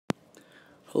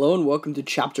Hello and welcome to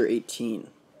Chapter 18,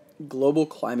 Global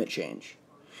Climate Change.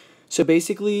 So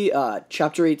basically,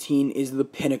 Chapter 18 is the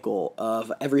pinnacle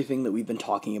of everything that we've been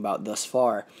talking about thus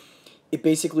far. It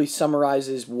basically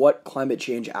summarizes what climate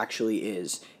change actually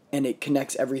is, and it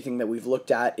connects everything that we've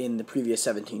looked at in the previous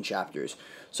 17 chapters.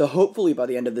 So hopefully by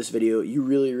the end of this video, you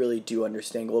really do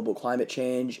understand global climate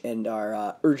change and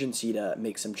our urgency to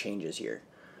make some changes here.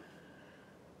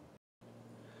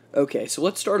 Okay, so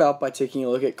let's start out by taking a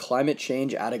look at climate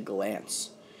change at a glance.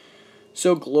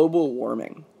 So global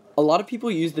warming. A lot of people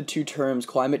use the two terms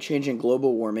climate change and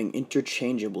global warming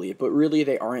interchangeably, but really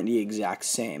they aren't the exact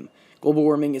same. Global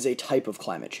warming is a type of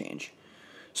climate change.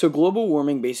 So global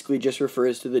warming basically just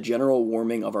refers to the general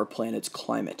warming of our planet's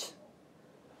climate.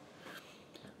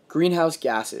 Greenhouse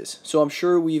gases. So I'm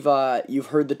sure you've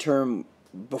heard the term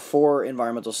before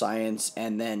environmental science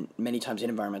and then many times in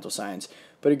environmental science,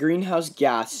 but a greenhouse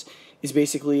gas is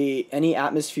basically any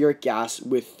atmospheric gas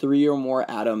with three or more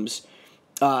atoms,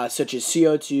 such as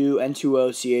CO2, N2O,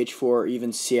 CH4, or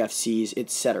even CFCs,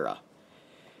 etc.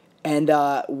 And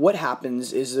what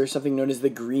happens is there's something known as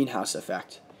the greenhouse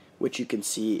effect, which you can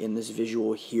see in this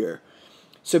visual here.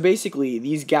 So basically,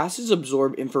 these gases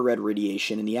absorb infrared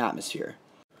radiation in the atmosphere.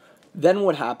 Then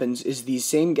what happens is these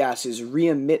same gases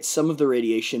re-emit some of the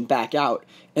radiation back out,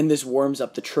 and this warms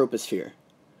up the troposphere.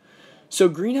 So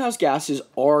greenhouse gases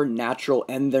are natural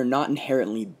and they're not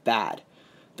inherently bad.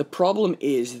 The problem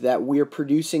is that we are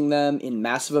producing them in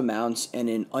massive amounts and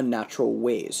in unnatural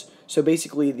ways. So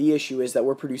basically the issue is that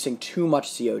we're producing too much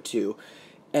CO2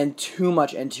 and too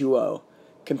much N2O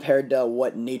compared to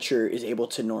what nature is able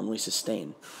to normally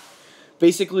sustain.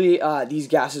 Basically, these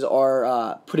gases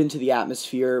are put into the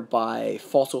atmosphere by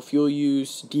fossil fuel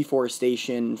use,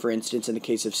 deforestation, for instance, in the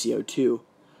case of CO2.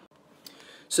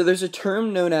 So there's a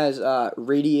term known as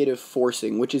radiative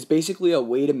forcing, which is basically a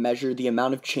way to measure the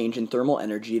amount of change in thermal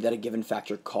energy that a given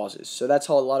factor causes. So that's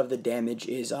how a lot of the damage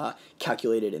is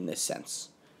calculated in this sense.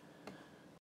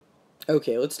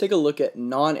 Okay, let's take a look at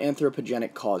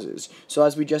non-anthropogenic causes. So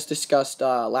as we just discussed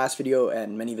last video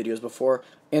and many videos before,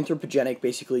 anthropogenic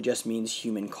basically just means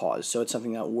human cause. So it's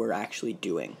something that we're actually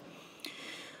doing.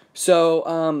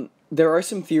 So there are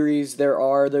some theories. There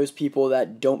are those people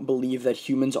that don't believe that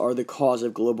humans are the cause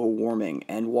of global warming.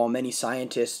 And while many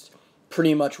scientists,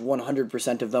 pretty much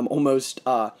 100% of them almost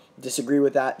disagree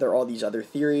with that, there are all these other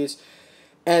theories.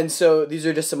 And so these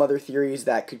are just some other theories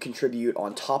that could contribute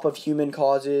on top of human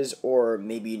causes, or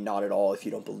maybe not at all if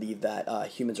you don't believe that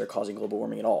humans are causing global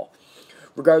warming at all.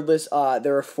 Regardless,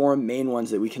 there are four main ones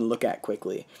that we can look at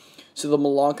quickly. So the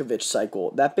Milankovitch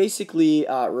cycle, that basically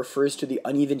refers to the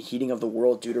uneven heating of the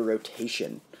world due to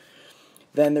rotation.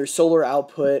 Then there's solar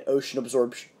output, ocean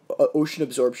absorption,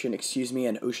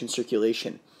 and ocean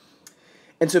circulation.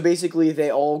 And so basically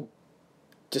they all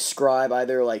describe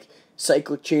either like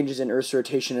cyclic changes in Earth's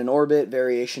rotation and orbit,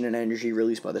 variation in energy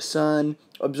released by the sun,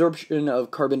 absorption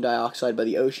of carbon dioxide by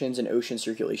the oceans, and ocean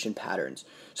circulation patterns.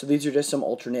 So these are just some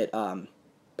alternate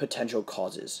potential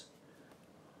causes.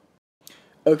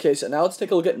 Okay, so now let's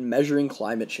take a look at measuring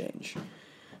climate change.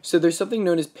 So there's something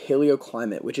known as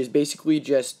paleoclimate, which is basically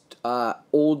just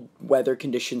old weather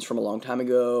conditions from a long time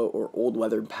ago, or old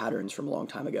weather patterns from a long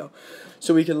time ago.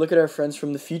 So we can look at our friends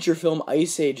from the feature film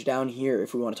Ice Age down here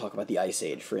if we want to talk about the Ice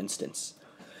Age, for instance.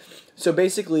 So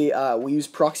basically, we use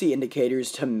proxy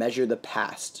indicators to measure the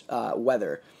past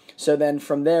weather. So then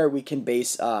from there, we can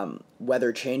base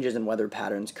weather changes and weather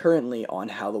patterns currently on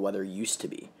how the weather used to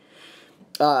be.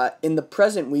 In the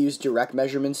present, we use direct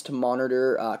measurements to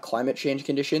monitor climate change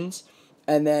conditions,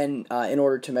 and then in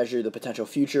order to measure the potential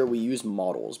future, we use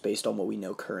models based on what we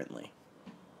know currently.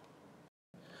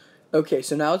 Okay,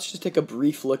 so now let's just take a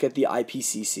brief look at the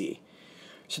IPCC.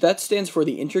 So that stands for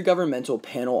the Intergovernmental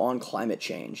Panel on Climate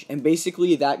Change, and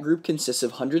basically that group consists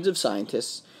of hundreds of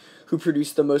scientists who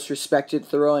produce the most respected,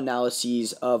 thorough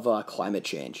analyses of climate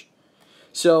change.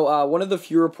 So one of the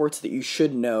few reports that you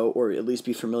should know, or at least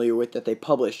be familiar with, that they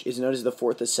published is known as the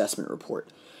Fourth Assessment Report.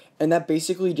 And that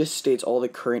basically just states all the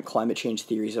current climate change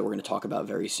theories that we're going to talk about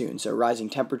very soon. So rising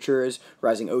temperatures,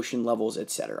 rising ocean levels,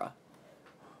 etc.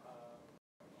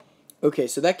 Okay,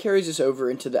 so that carries us over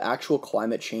into the actual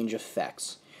climate change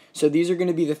effects. So these are going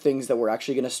to be the things that we're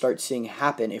actually going to start seeing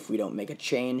happen if we don't make a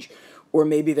change, or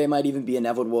maybe they might even be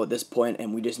inevitable at this point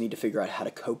and we just need to figure out how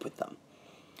to cope with them.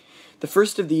 The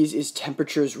first of these is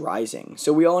temperatures rising.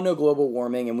 So we all know global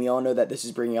warming, and we all know that this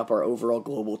is bringing up our overall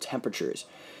global temperatures.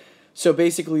 So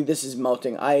basically this is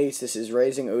melting ice, this is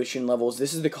raising ocean levels,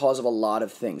 this is the cause of a lot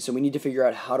of things. So we need to figure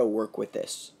out how to work with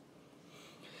this.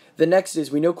 The next is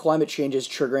we know climate change is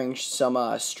triggering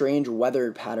some strange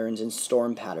weather patterns and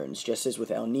storm patterns, just as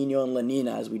with El Nino and La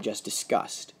Nina, as we just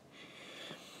discussed.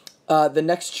 The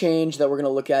next change that we're going to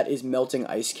look at is melting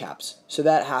ice caps. So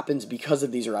that happens because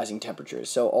of these rising temperatures.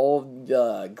 So all of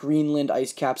the Greenland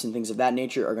ice caps and things of that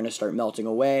nature are going to start melting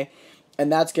away,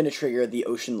 and that's going to trigger the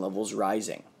ocean levels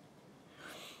rising.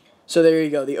 So there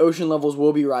you go. The ocean levels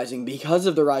will be rising because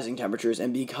of the rising temperatures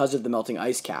and because of the melting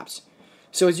ice caps.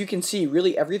 So as you can see,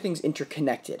 really everything's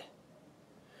interconnected.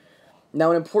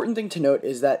 Now, an important thing to note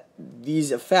is that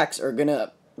these effects are going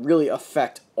to really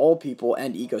affect all people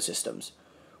and ecosystems.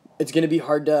 It's going to be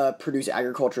hard to produce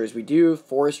agriculture as we do,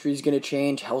 forestry is going to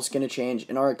change, health's going to change,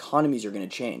 and our economies are going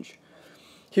to change.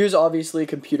 Here's obviously a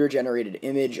computer-generated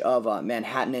image of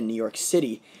Manhattan and New York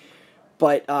City,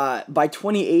 but by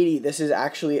 2080, this is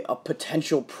actually a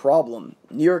potential problem.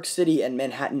 New York City and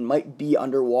Manhattan might be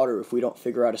underwater if we don't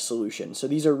figure out a solution. So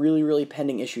these are really, really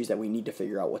pending issues that we need to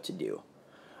figure out what to do.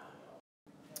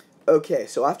 Okay,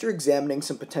 so after examining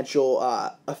some potential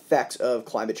effects of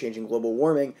climate change and global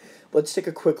warming, let's take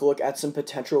a quick look at some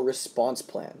potential response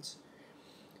plans.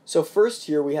 So first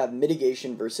here we have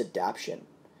mitigation versus adaptation.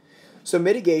 So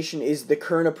mitigation is the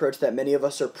current approach that many of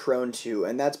us are prone to,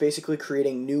 and that's basically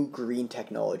creating new green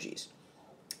technologies.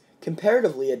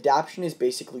 Comparatively, adaptation is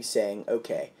basically saying,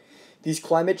 okay, these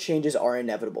climate changes are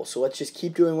inevitable, so let's just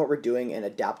keep doing what we're doing and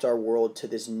adapt our world to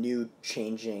this new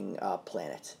changing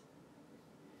planet.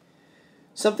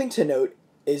 Something to note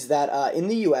is that in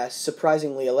the US,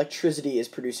 surprisingly, electricity is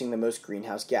producing the most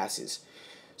greenhouse gases.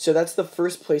 So that's the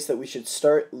first place that we should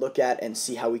start, look at, and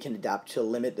see how we can adapt to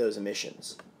limit those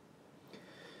emissions.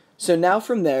 So now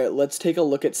from there, let's take a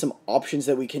look at some options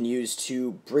that we can use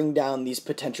to bring down these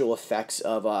potential effects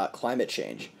of climate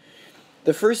change.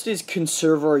 The first is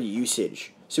conserve our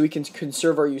usage. So we can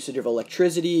conserve our usage of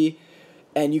electricity,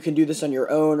 and you can do this on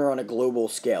your own or on a global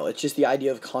scale. It's just the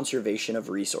idea of conservation of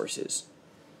resources.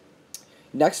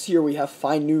 Next here we have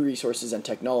find new resources and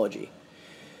technology.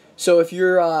 So if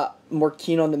you're more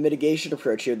keen on the mitigation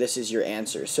approach here, this is your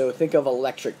answer. So think of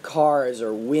electric cars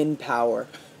or wind power,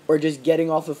 or just getting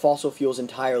off of fossil fuels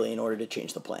entirely in order to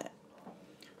change the planet.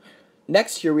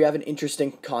 Next here we have an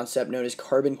interesting concept known as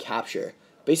carbon capture.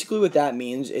 Basically what that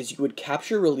means is you would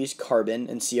capture release carbon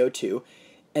and CO2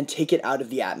 and take it out of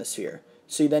the atmosphere.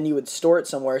 So then you would store it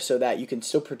somewhere so that you can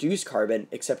still produce carbon,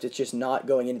 except it's just not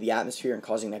going into the atmosphere and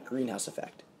causing that greenhouse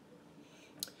effect.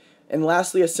 And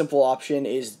lastly, a simple option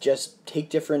is just take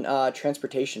different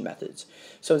transportation methods.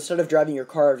 So instead of driving your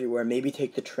car everywhere, maybe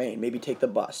take the train, maybe take the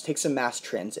bus, take some mass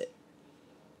transit.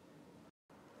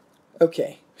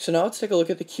 Okay, so now let's take a look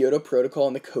at the Kyoto Protocol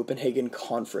and the Copenhagen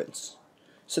Conference.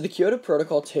 So the Kyoto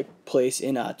Protocol took place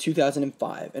in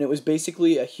 2005, and it was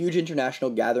basically a huge international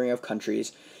gathering of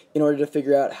countries in order to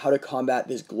figure out how to combat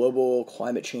this global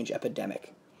climate change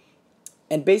epidemic.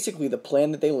 And basically the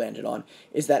plan that they landed on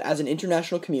is that as an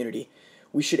international community,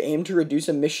 we should aim to reduce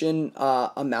emission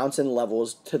amounts and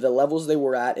levels to the levels they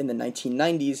were at in the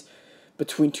 1990s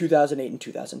between 2008 and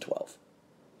 2012.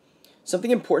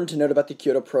 Something important to note about the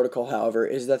Kyoto Protocol, however,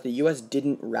 is that the US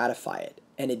didn't ratify it,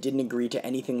 and it didn't agree to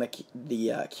anything that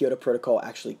the Kyoto Protocol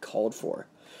actually called for.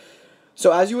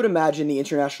 So as you would imagine, the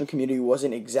international community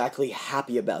wasn't exactly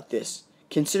happy about this,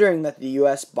 considering that the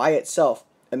US by itself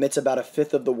emits about a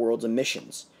fifth of the world's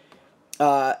emissions.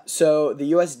 So the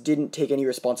U.S. didn't take any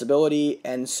responsibility,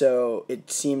 and so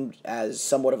it seemed as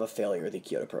somewhat of a failure, the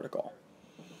Kyoto Protocol.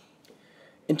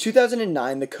 In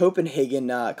 2009, the Copenhagen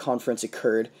conference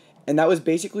occurred, and that was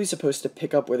basically supposed to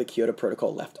pick up where the Kyoto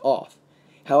Protocol left off.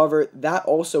 However, that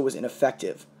also was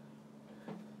ineffective.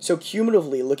 So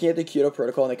cumulatively, looking at the Kyoto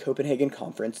Protocol and the Copenhagen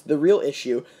conference, the real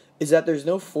issue is that there's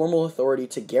no formal authority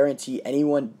to guarantee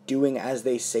anyone doing as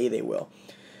they say they will.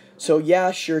 So yeah,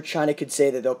 sure, China could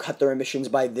say that they'll cut their emissions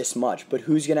by this much, but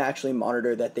who's going to actually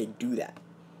monitor that they do that?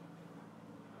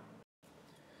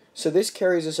 So this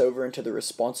carries us over into the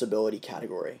responsibility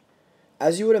category.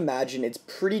 As you would imagine, it's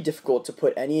pretty difficult to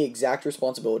put any exact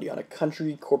responsibility on a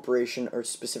country, corporation, or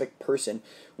specific person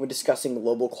when discussing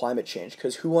global climate change,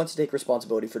 because who wants to take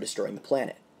responsibility for destroying the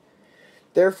planet?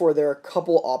 Therefore, there are a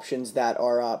couple options that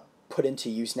are put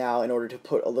into use now in order to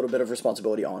put a little bit of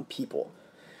responsibility on people.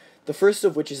 The first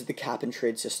of which is the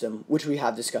cap-and-trade system, which we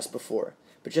have discussed before.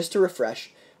 But just to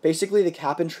refresh, basically the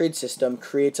cap-and-trade system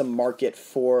creates a market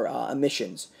for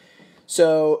emissions.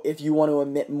 So if you want to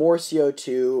emit more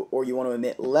CO2 or you want to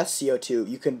emit less CO2,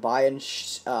 you can buy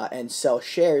and sell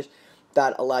shares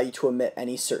that allow you to emit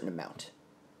any certain amount.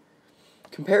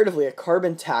 Comparatively, a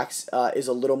carbon tax is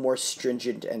a little more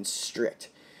stringent and strict.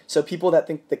 So people that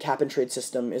think the cap-and-trade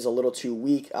system is a little too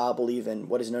weak believe in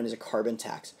what is known as a carbon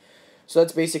tax. So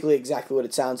that's basically exactly what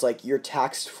it sounds like. You're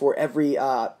taxed for every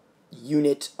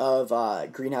unit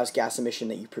of greenhouse gas emission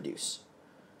that you produce.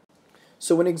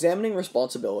 So when examining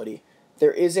responsibility,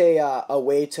 there is a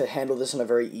way to handle this on a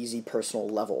very easy personal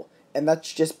level, and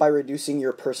that's just by reducing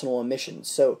your personal emissions.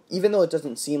 So even though it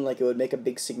doesn't seem like it would make a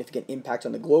big significant impact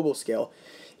on the global scale,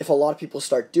 if a lot of people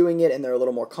start doing it and they're a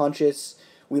little more conscious,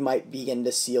 we might begin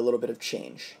to see a little bit of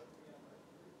change.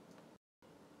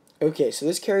 Okay, so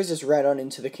this carries us right on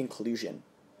into the conclusion.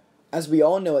 As we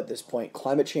all know at this point,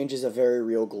 climate change is a very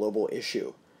real global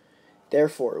issue.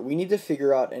 Therefore, we need to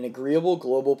figure out an agreeable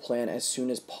global plan as soon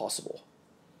as possible.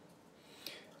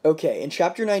 Okay, in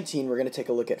Chapter 19, we're going to take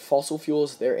a look at fossil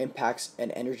fuels, their impacts,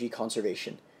 and energy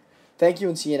conservation. Thank you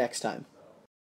and see you next time.